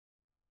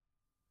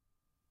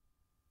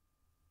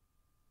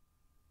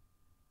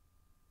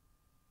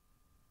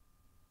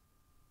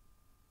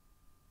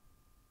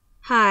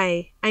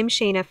Hi, I'm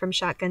Shayna from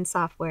Shotgun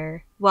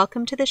Software.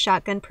 Welcome to the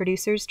Shotgun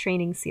Producers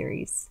Training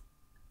Series.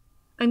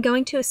 I'm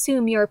going to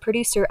assume you're a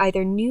producer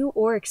either new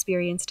or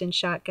experienced in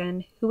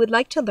Shotgun who would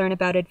like to learn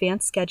about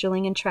advanced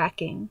scheduling and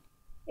tracking.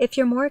 If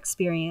you're more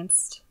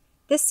experienced,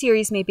 this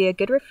series may be a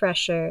good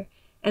refresher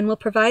and will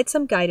provide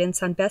some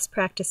guidance on best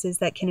practices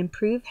that can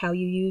improve how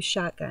you use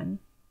Shotgun.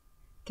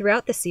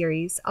 Throughout the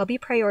series, I'll be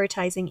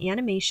prioritizing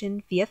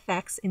animation,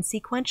 VFX, and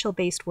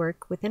sequential-based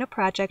work within a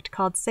project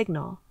called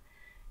Signal.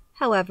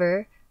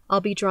 However,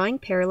 I'll be drawing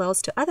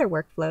parallels to other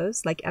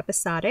workflows like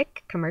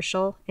episodic,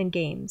 commercial, and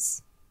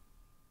games.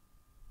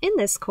 In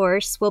this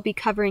course, we'll be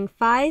covering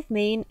 5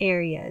 main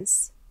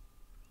areas: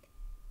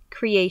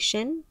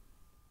 creation,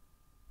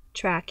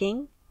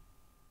 tracking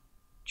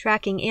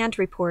and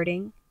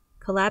reporting,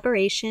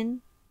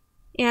 collaboration,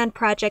 and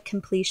project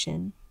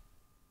completion.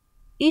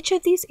 Each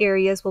of these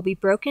areas will be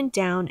broken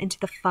down into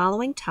the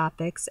following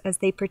topics as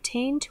they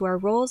pertain to our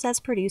roles as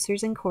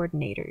producers and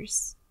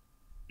coordinators.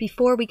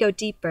 Before we go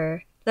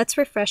deeper, let's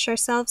refresh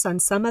ourselves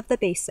on some of the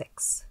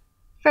basics.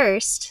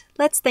 First,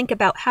 let's think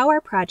about how our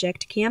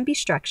project can be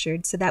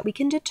structured so that we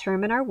can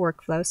determine our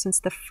workflow, since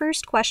the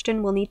first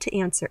question we'll need to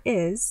answer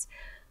is,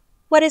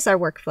 what is our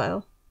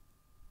workflow?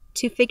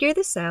 To figure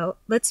this out,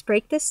 let's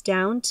break this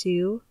down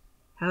to,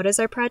 how does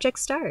our project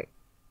start?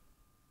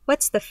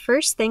 What's the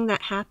first thing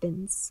that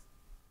happens?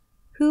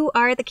 Who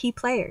are the key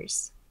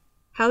players?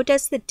 How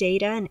does the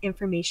data and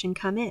information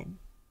come in?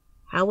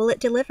 How will it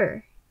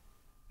deliver?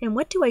 And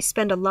what do I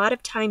spend a lot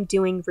of time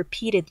doing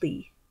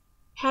repeatedly?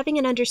 Having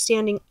an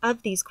understanding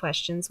of these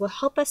questions will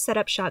help us set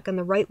up Shotgun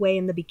the right way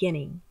in the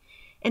beginning,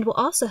 and will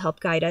also help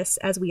guide us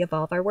as we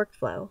evolve our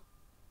workflow.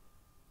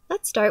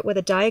 Let's start with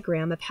a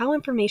diagram of how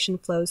information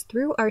flows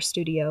through our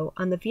studio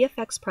on the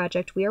VFX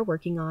project we are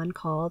working on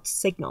called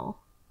Signal.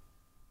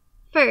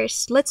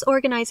 First, let's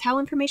organize how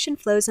information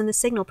flows in the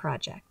Signal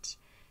project.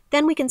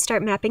 Then we can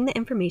start mapping the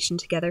information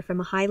together from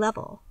a high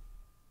level.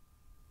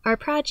 Our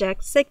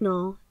project,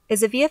 Signal,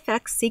 is a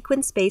VFX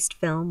sequence-based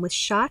film with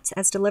shots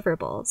as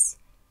deliverables.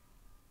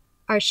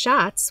 Our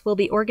shots will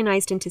be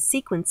organized into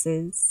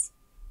sequences,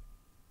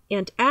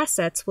 and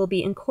assets will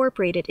be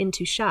incorporated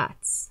into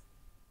shots.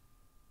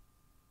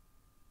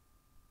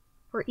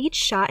 For each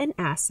shot and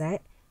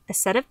asset, a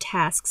set of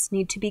tasks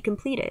need to be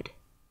completed.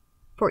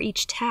 For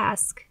each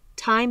task,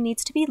 time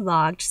needs to be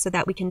logged so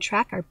that we can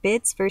track our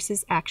bids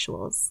versus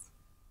actuals.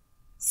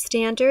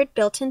 Standard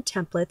built-in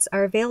templates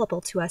are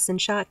available to us in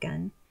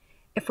Shotgun.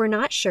 If we're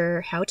not sure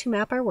how to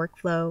map our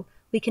workflow,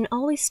 we can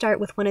always start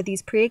with one of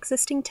these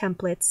pre-existing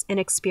templates and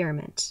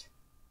experiment.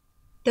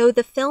 Though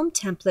the film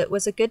template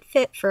was a good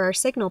fit for our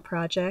Signal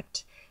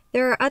project,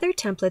 there are other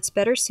templates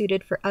better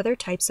suited for other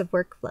types of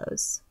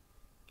workflows.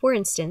 For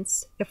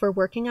instance, if we're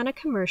working on a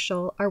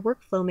commercial, our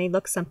workflow may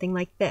look something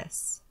like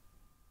this.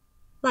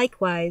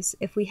 Likewise,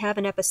 if we have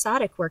an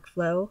episodic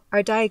workflow,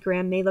 our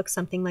diagram may look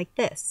something like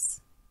this.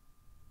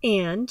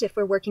 And if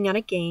we're working on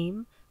a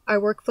game, our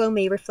workflow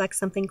may reflect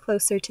something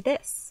closer to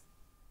this.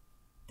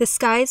 The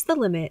sky's the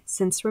limit,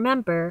 since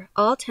remember,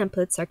 all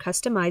templates are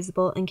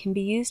customizable and can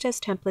be used as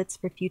templates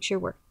for future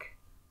work.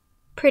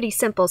 Pretty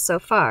simple so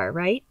far,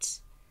 right?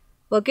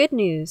 Well, good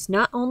news,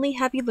 not only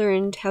have you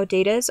learned how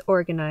data is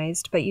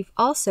organized, but you've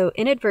also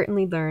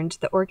inadvertently learned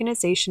the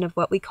organization of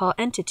what we call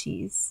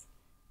entities.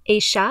 A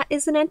shot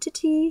is an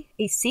entity,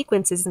 a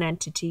sequence is an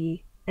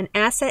entity, an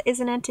asset is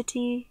an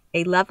entity,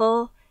 a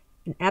level,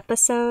 an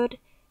episode,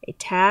 a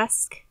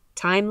task,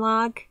 time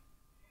log,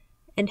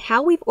 and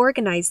how we've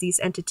organized these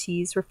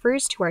entities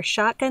refers to our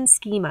Shotgun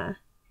schema.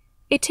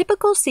 A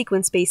typical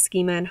sequence-based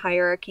schema and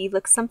hierarchy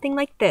looks something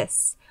like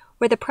this,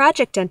 where the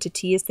project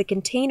entity is the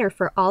container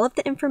for all of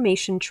the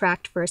information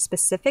tracked for a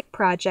specific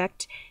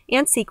project,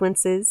 and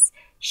sequences,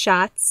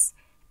 shots,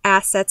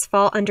 assets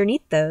fall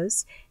underneath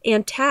those,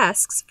 and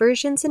tasks,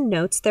 versions, and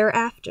notes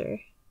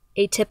thereafter.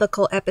 A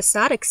typical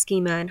episodic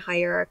schema and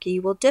hierarchy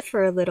will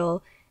differ a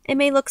little. It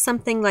may look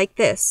something like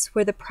this,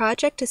 where the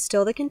project is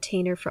still the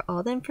container for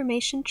all the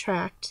information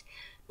tracked,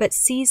 but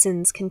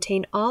seasons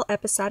contain all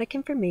episodic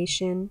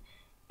information,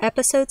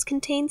 episodes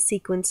contain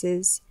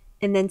sequences,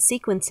 and then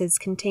sequences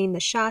contain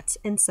the shots,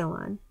 and so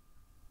on.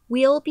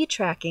 We'll be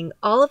tracking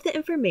all of the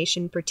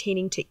information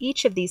pertaining to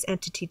each of these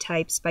entity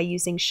types by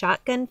using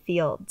Shotgun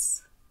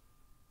fields.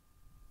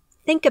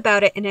 Think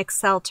about it in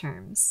Excel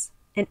terms.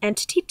 An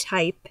entity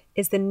type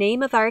is the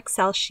name of our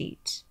Excel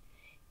sheet.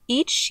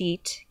 Each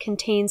sheet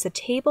contains a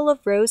table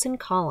of rows and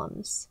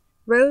columns.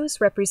 Rows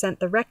represent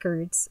the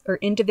records or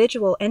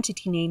individual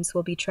entity names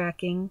we'll be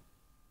tracking,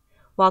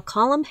 while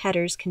column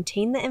headers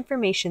contain the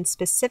information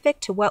specific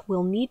to what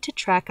we'll need to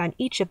track on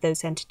each of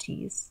those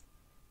entities.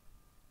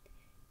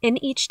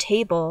 In each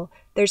table,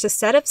 there's a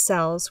set of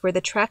cells where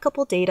the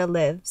trackable data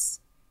lives.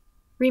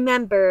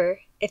 Remember,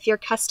 if you're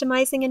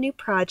customizing a new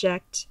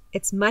project,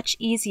 it's much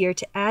easier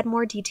to add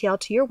more detail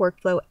to your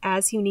workflow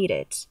as you need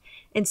it,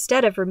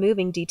 instead of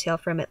removing detail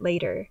from it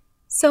later.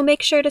 So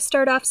make sure to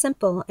start off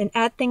simple and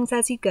add things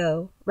as you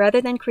go,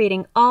 rather than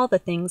creating all the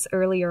things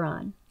earlier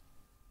on.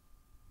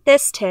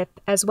 This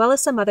tip, as well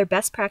as some other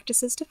best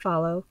practices to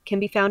follow, can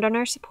be found on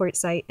our support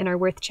site and are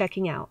worth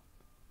checking out.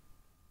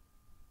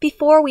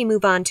 Before we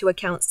move on to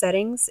account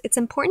settings, it's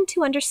important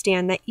to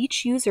understand that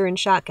each user in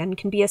Shotgun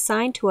can be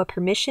assigned to a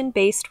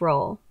permission-based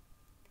role.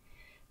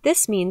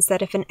 This means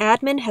that if an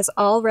admin has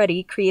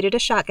already created a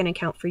Shotgun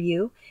account for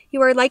you, you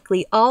are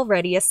likely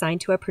already assigned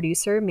to a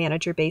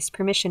producer-manager-based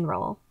permission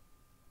role.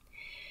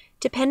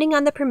 Depending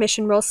on the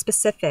permission role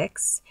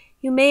specifics,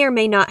 you may or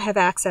may not have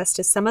access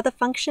to some of the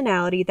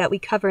functionality that we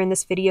cover in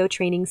this video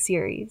training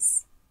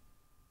series.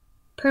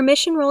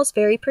 Permission roles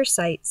vary per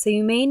site, so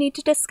you may need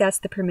to discuss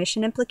the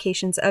permission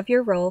implications of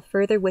your role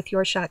further with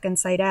your Shotgun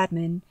site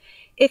admin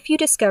if you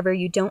discover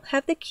you don't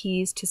have the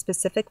keys to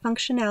specific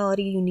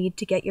functionality you need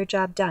to get your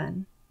job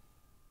done.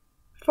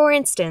 For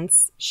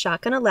instance,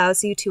 Shotgun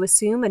allows you to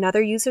assume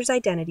another user's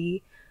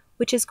identity,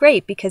 which is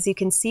great because you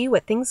can see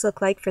what things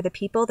look like for the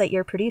people that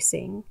you're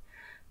producing,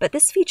 but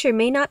this feature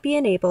may not be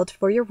enabled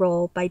for your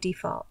role by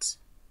default.